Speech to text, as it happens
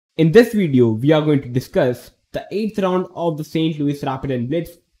In this video, we are going to discuss the 8th round of the St. Louis Rapid and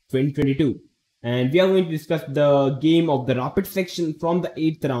Blitz 2022. And we are going to discuss the game of the Rapid section from the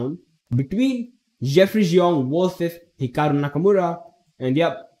 8th round between Jeffery Xiong versus Hikaru Nakamura.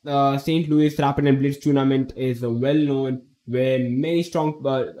 And St. Louis Rapid and Blitz tournament is well known, where many strong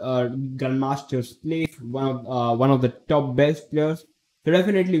grandmasters play, one of the top best players. So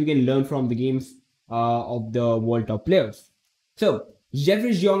definitely we can learn from the games of the world top players. So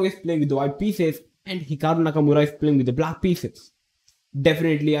Jeffery Xiong is playing with the white pieces and Hikaru Nakamura is playing with the black pieces.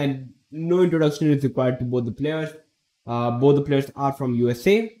 Definitely, and no introduction is required to both the players. Both the players are from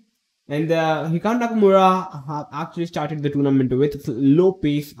USA. And Hikaru Nakamura have actually started the tournament with low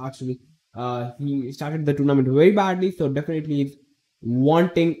pace. Actually, he started the tournament very badly, so definitely he's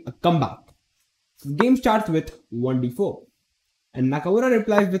wanting a comeback. So the game starts with 1d4. And Nakamura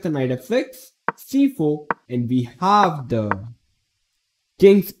replies with a knight f6, c4, and we have the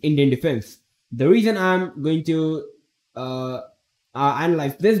King's Indian defense. The reason I'm going to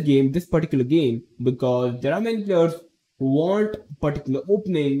analyze this particular game, because there are many players who want a particular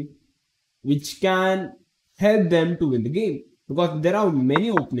opening which can help them to win the game. Because there are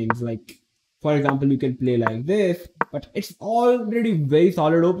many openings, like for example, you can play like this, but it's already very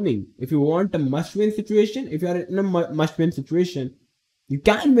solid opening. If you want a must-win situation, if you are in a must-win situation, you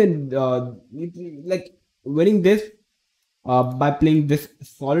can win. Like winning this by playing this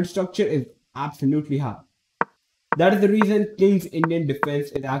solid structure is absolutely hard. That is the reason King's Indian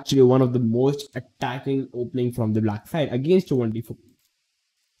defense is actually one of the most attacking opening from the black side against 1d4.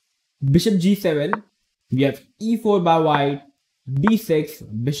 Bishop g7, we have e4 by white,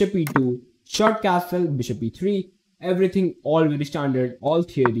 d6, bishop e2, short castle, bishop e3, everything all very standard, all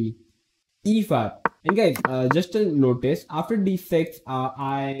theory, e5. And guys, just a notice, after d6,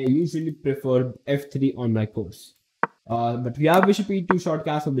 I usually prefer f3 on my course. But we have bishop e2, short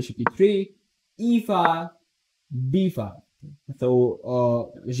castle, bishop e3, e5, b5.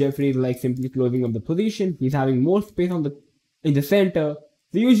 So Jeffery is like simply closing up the position. He's having more space in the center.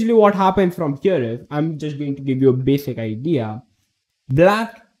 So usually what happens from here is, I'm just going to give you a basic idea.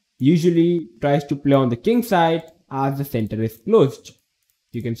 Black usually tries to play on the king side as the center is closed.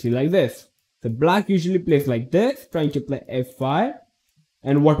 You can see like this. So black usually plays like this, trying to play f5.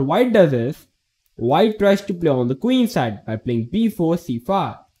 And what white does is, white tries to play on the queen side by playing b4,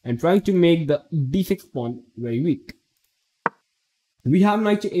 c5, and trying to make the d6 pawn very weak. We have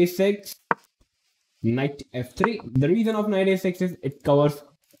knight to a6, knight to f3. The reason of knight a6 is it covers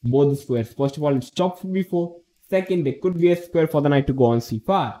both the squares. First of all, it stops b4. Second, there could be a square for the knight to go on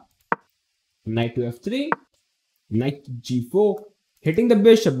c5. Knight to f3, knight to g4, hitting the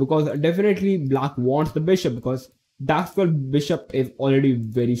bishop, because definitely black wants the bishop, because dark square bishop is already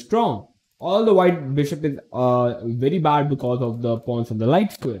very strong. All the white bishop is very bad because of the pawns of the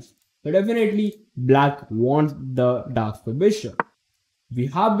light squares. So definitely black wants the dark square bishop. We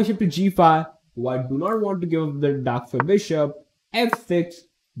have bishop to g5. White do not want to give up the dark square bishop. f6,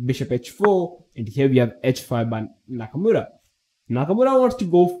 bishop h4, and here we have h5 by Nakamura. Nakamura wants to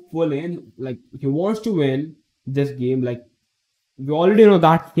go full in, like he wants to win this game. Like we already know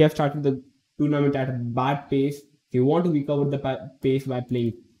that he has started the tournament at a bad pace. He wants to recover the pace by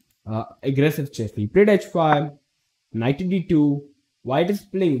playing aggressive chess. He played h5, knight to d2. White is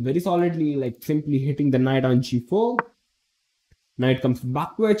playing very solidly, like simply hitting the knight on g4. Knight comes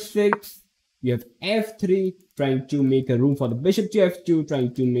back to h6. We have f3, trying to make a room for the bishop to f2,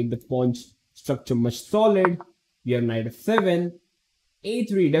 trying to make the pawn structure much solid. We have knight f7,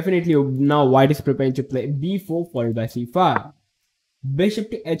 a3. Definitely now white is preparing to play b4 followed by c5. Bishop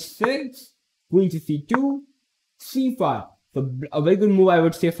to h6, queen to c2, c5. So a very good move, I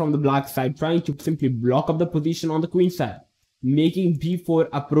would say, from the black side, trying to simply block up the position on the queen side, making b4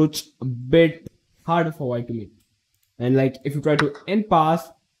 approach a bit harder for white to make. And like if you try to end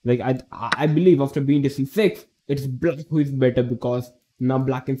pass, like I believe after being to c6, it's black who is better, because now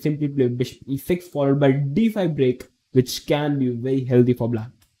black can simply play bishop e6 followed by d5 break, which can be very healthy for black.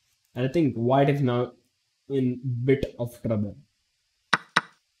 And I think white is now in bit of trouble.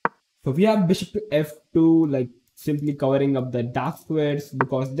 So we have bishop to f2, like simply covering up the dark squares,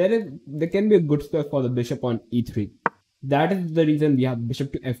 because there can be a good square for the bishop on e3. That is the reason we have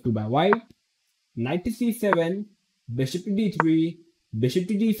bishop to f2 by white, knight to c7, bishop to d3, bishop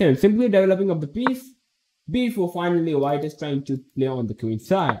to d7, simply developing up the piece. b4, finally white is trying to play on the queen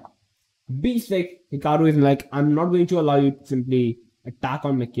side. b6, Hikaru is like, I'm not going to allow you to simply attack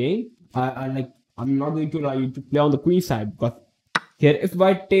on my king. I'm not going to allow you to play on the queen side, because here if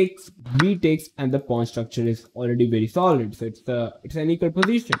white takes, b takes, and the pawn structure is already very solid. So it's an equal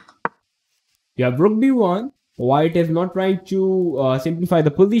position. You have rook b1, White is not trying to simplify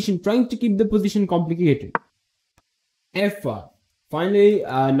the position, trying to keep the position complicated. F5. Finally,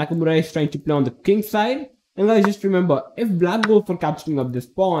 Nakamura is trying to play on the king side. And guys, just remember, if black goes for capturing of this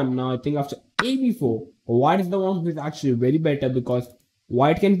pawn, now I think after ab4, white is the one who is actually very better, because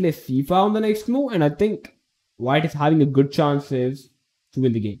white can play c5 on the next move, and I think white is having a good chances to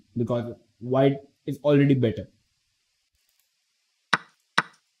win the game, because white is already better.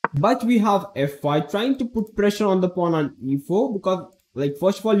 But we have f5 trying to put pressure on the pawn on e4, because like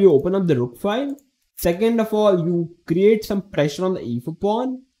first of all you open up the rook file, second of all you create some pressure on the e4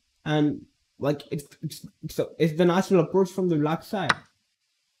 pawn, and like it's the natural approach from the black side.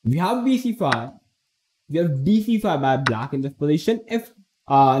 We have bc5, we have dc5 by black in this position. If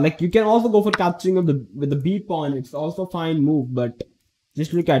like you can also go for capturing of with the b pawn, it's also a fine move, but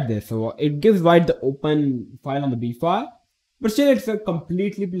just look at this. So it gives white the open file on the b file, but still it's a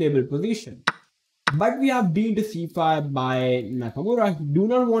completely playable position. But we have d into c5 by Nakamura. He do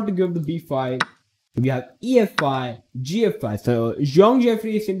not want to give the b5. We have ef5, gf5. So Xiong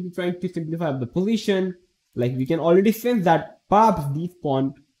Jeffery is simply trying to simplify the position. Like we can already sense that perhaps this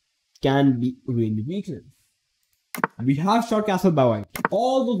pawn can be really weakness. We have short castle by white.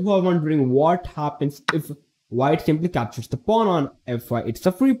 All those who are wondering what happens if white simply captures the pawn on f5, it's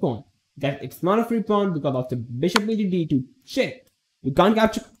a free pawn. That it's not a free pawn because of the bishop into d2 check. You can't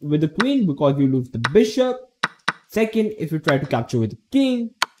capture with the queen because you lose the bishop. Second, if you try to capture with the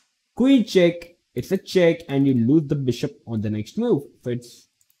king, queen check, it's a check and you lose the bishop on the next move. So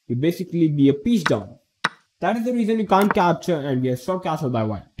you basically be a piece down. That is the reason you can't capture, and we have short castle by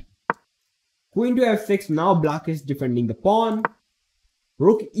white. Queen to f6, now black is defending the pawn.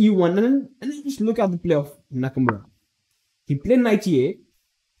 Rook e1, and then just look at the play of Nakamura. He played knight e8.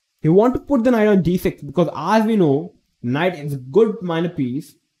 He want to put the knight on d6 because as we know, knight is a good minor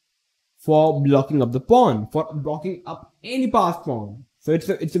piece for blocking up the pawn, for blocking up any passed pawn. So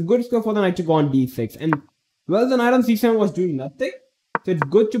it's a good score for the knight to go on d6. And well, the knight on c7 was doing nothing. So it's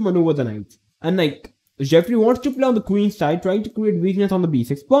good to maneuver the knight. And like Jeffery wants to play on the queen side, trying to create weakness on the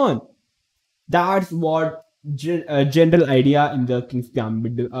b6 pawn. That's what general idea in the king's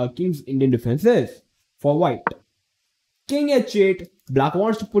gambit, king's Indian defense is for white. King h8, black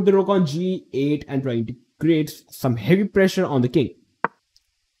wants to put the rook on g8 and trying to create some heavy pressure on the king.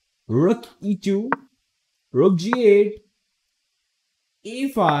 Rook e2, rook g8,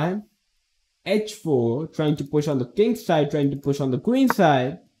 a5, h4, trying to push on the king's side, trying to push on the queen's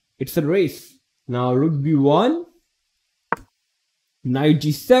side. It's a race. Now rook b1, knight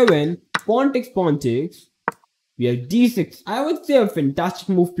g7, pawn takes, pawn takes. We have d6. I would say a fantastic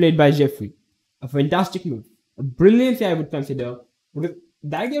move played by Jeffery. A fantastic move. A brilliance I would consider. Because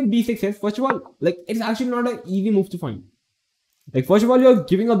the idea of d6 is, first of all, like it's actually not an easy move to find. Like first of all, you're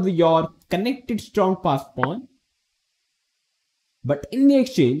giving up your connected strong passed pawn. But in the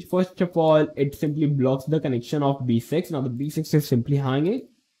exchange, first of all, it simply blocks the connection of b6. Now the b6 is simply hanging.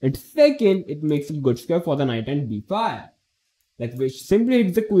 And second, it makes a good square for the knight and b5. Like which simply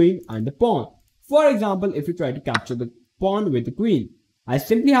hits the queen and the pawn. For example, if you try to capture the pawn with the queen, I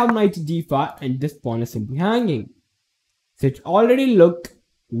simply have knight d5 and this pawn is simply hanging. So it already look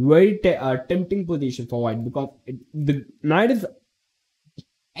very tempting position for white because the knight is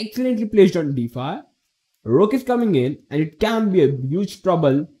excellently placed on d5. Rook is coming in and it can be a huge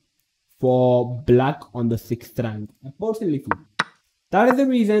trouble for black on the 6th rank. I personally feel. That is the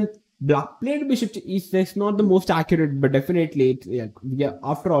reason black played bishop to e6, not the most accurate, but definitely,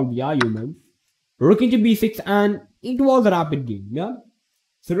 after all, we are humans. Rook into b6 and it was a rapid game, yeah?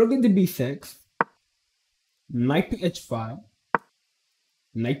 So rook into b6, knight to h5,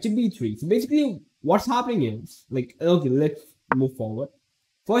 knight to b3. So basically, what's happening is, like, okay, let's move forward.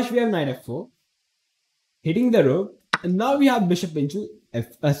 First, we have knight f4, hitting the rook, and now we have bishop into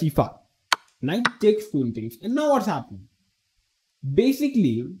c5. Knight takes, queen takes, and now what's happening?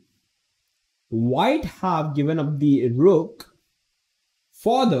 Basically, white have given up the rook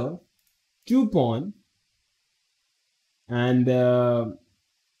for the 2 pawn and 2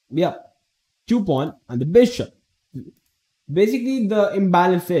 pawn and the bishop. Basically, the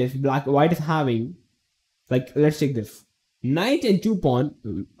imbalance is white is having, like, let's take this knight and 2 pawn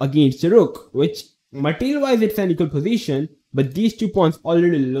against the rook, which material wise it's an equal position, but these 2 pawns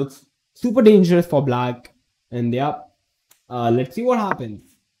already looks super dangerous for black. And let's see what happens.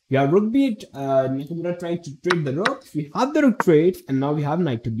 We have rook b8, Nakamura trying to trade the rooks. We have the rook trades, and now we have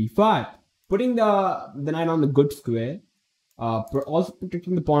knight to b5, putting the knight on the good square. Also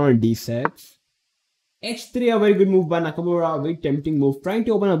protecting the pawn on d6. h3, a very good move by Nakamura, a very tempting move, trying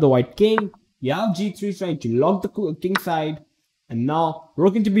to open up the white king. We have g3 trying to lock the king side, and now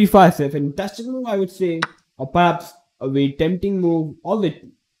rook into b5, so a fantastic move, I would say. or perhaps a very tempting move. All it,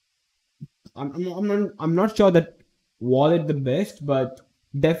 I'm not sure that was it the best, but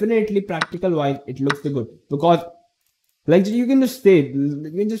definitely practical wise, it looks good because like you can just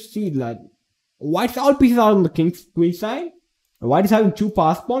see that white's all pieces are on the king's queen side. White is having 2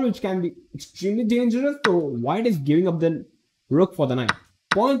 pass pawn, which can be extremely dangerous. So white is giving up the rook for the knight.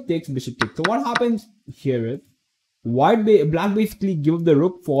 Pawn takes, bishop takes. So what happens here is black basically give up the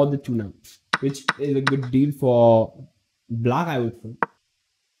rook for the 2 knights, which is a good deal for black, I would say.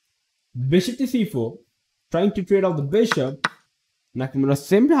 Bishop to c4, trying to trade off the bishop. Nakamura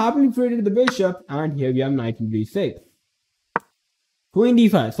simply happily traded the bishop, and here we have knight in b6. Queen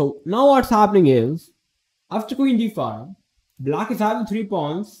d5. So now what's happening is, after queen d5, black is having 3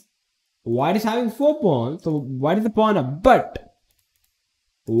 pawns, white is having 4 pawns. So white is a pawn up, but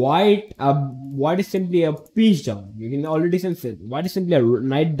white is simply a piece down. You can already sense it. White is simply a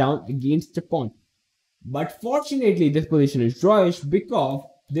knight down against the pawn. But fortunately, this position is drawish because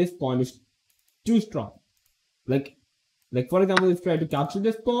this pawn is too strong. Like for example, if you try to capture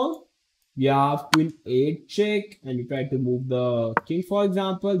this pawn, we have queen 8 check, and we try to move the king, for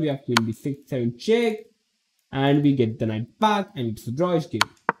example, we have queen b6 7 check, and we get the knight back, and it's a drawish game.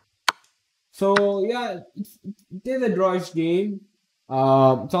 So yeah, it is a drawish game.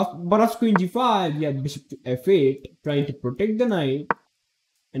 But after queen g5, we have bishop to f8, trying to protect the knight,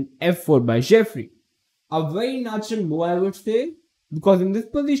 and f4 by Jeffery. A very natural move, I would say, because in this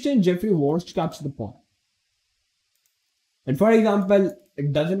position, Jeffery wants to capture the pawn. And for example,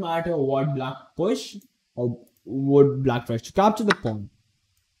 it doesn't matter what black push or what black tries to capture the pawn.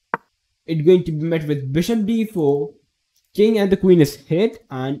 It's going to be met with bishop d4, king and the queen is hit,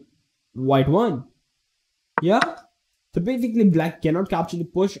 and white won. Yeah. So basically, black cannot capture the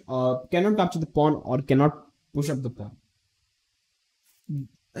push, or cannot capture the pawn, or cannot push up the pawn.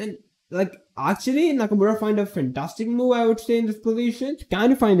 And like actually, Nakamura find a fantastic move, I would say, in this position.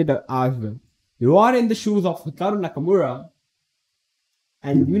 Can you find it as well? You are in the shoes of Hikaru Nakamura,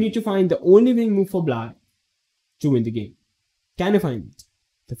 and you need to find the only winning move for black to win the game. Can you find it?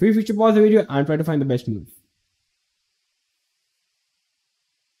 So feel free to pause the video and try to find the best move.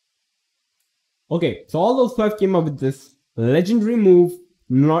 Okay, so all those 5 came up with this legendary move.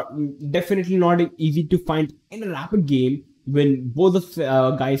 Definitely not easy to find in a rapid game when both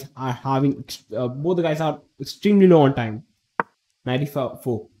the guys are extremely low on time.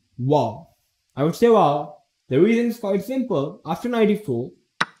 94. Wow. I would say wow. The reason is quite simple. After 94,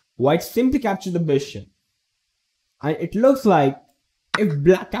 white simply captured the bishop. And it looks like if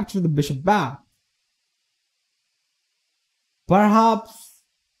black captures the bishop back, perhaps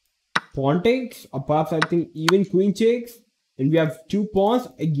pawn takes, or perhaps I think even queen takes, and we have 2 pawns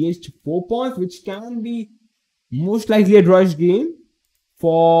against 4 pawns, which can be most likely a drawish game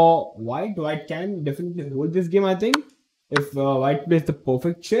for white. White can definitely hold this game, I think, if white plays the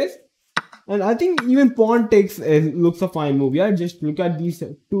perfect chess. And I think even pawn takes looks a fine move. Yeah, just look at these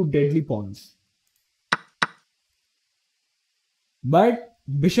 2 deadly pawns. But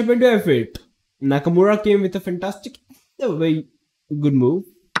bishop into f8. Nakamura came with a fantastic, very good move.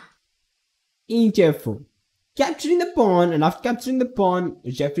 Into f4. Capturing the pawn, and after capturing the pawn,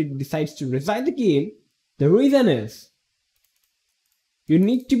 Jeffery decides to resign the game. The reason is, you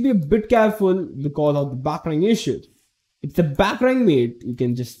need to be a bit careful because of the backrank issues. It's a backrank mate, you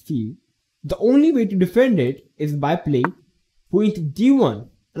can just see. The only way to defend it is by playing queen to d1.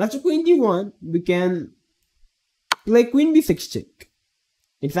 And after queen d1, we can play queen b6 check.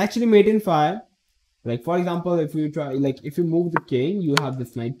 It's actually mate in 5. Like for example, if you try, if you move the king, you have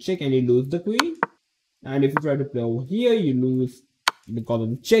this knight check and you lose the queen. And if you try to play over here, you lose because of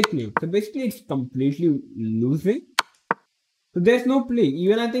the checkmate. So basically, it's completely losing. So there's no play.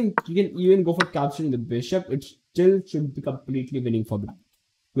 Even I think you can even go for capturing the bishop. It still should be completely winning for black.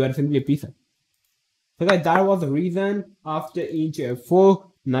 We are simply a piece. So guys, that was the reason. After into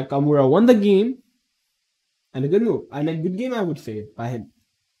f4, Nakamura won the game. And a good move. And a good game, I would say, by him.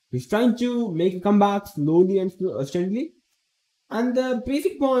 He's trying to make a comeback slowly and steadily. And the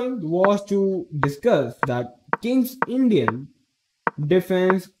basic point was to discuss that King's Indian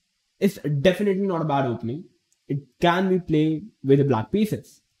defense is definitely not a bad opening. It can be played with the black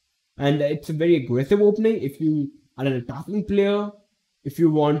pieces. And it's a very aggressive opening if you are an attacking player. If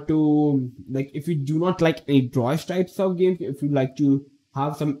you want to, if you do not like any drawish types of games, if you like to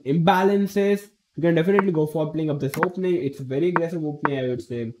have some imbalances, you can definitely go for playing up this opening. It's a very aggressive opening, I would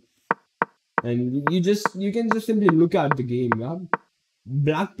say. And you can just simply look at the game. Yeah?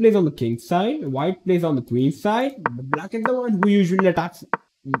 Black plays on the king's side, white plays on the queen's side. The black is the one who usually attacks,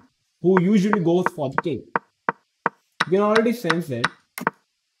 who usually goes for the king. You can already sense it.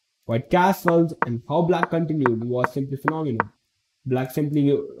 white castles, and how black continued was simply phenomenal. Black simply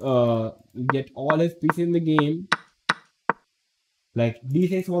get all his pieces in the game. Like,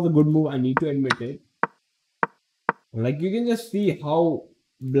 D6 was a good move, I need to admit it. Like, you can just see how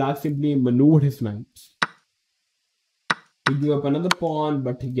black simply maneuvered his knights. He give up another pawn,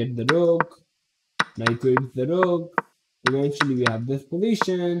 but he get the rook. Knight waits the rook. Eventually, we have this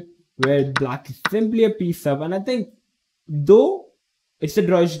position where black is simply a piece up. And I think, though it's a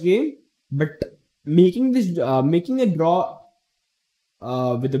drawish game, but making a draw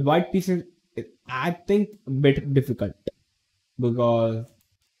with the white pieces is, I think, a bit difficult, because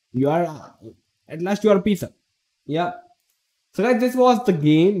you are at last you are a piece up. Yeah. So guys, this was the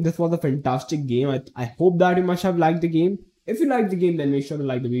game. This was a fantastic game. I hope that you must have liked the game. If you liked the game, then make sure to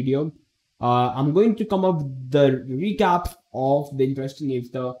like the video. I'm going to come up with the recaps of the interesting games.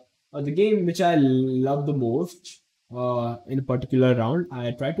 The game which I love the most in a particular round.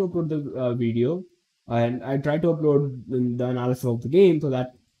 I try to upload the video, and I try to upload the analysis of the game, so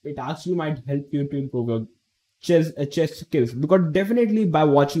that it actually might help you to improve your chess skills. Because definitely by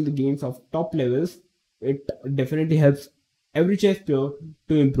watching the games of top levels, it definitely helps every chess player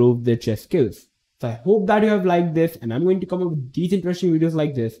to improve their chess skills. So I hope that you have liked this, and I'm going to come up with these interesting videos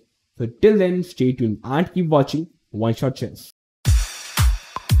like this. So till then, stay tuned and keep watching One Shot Chess.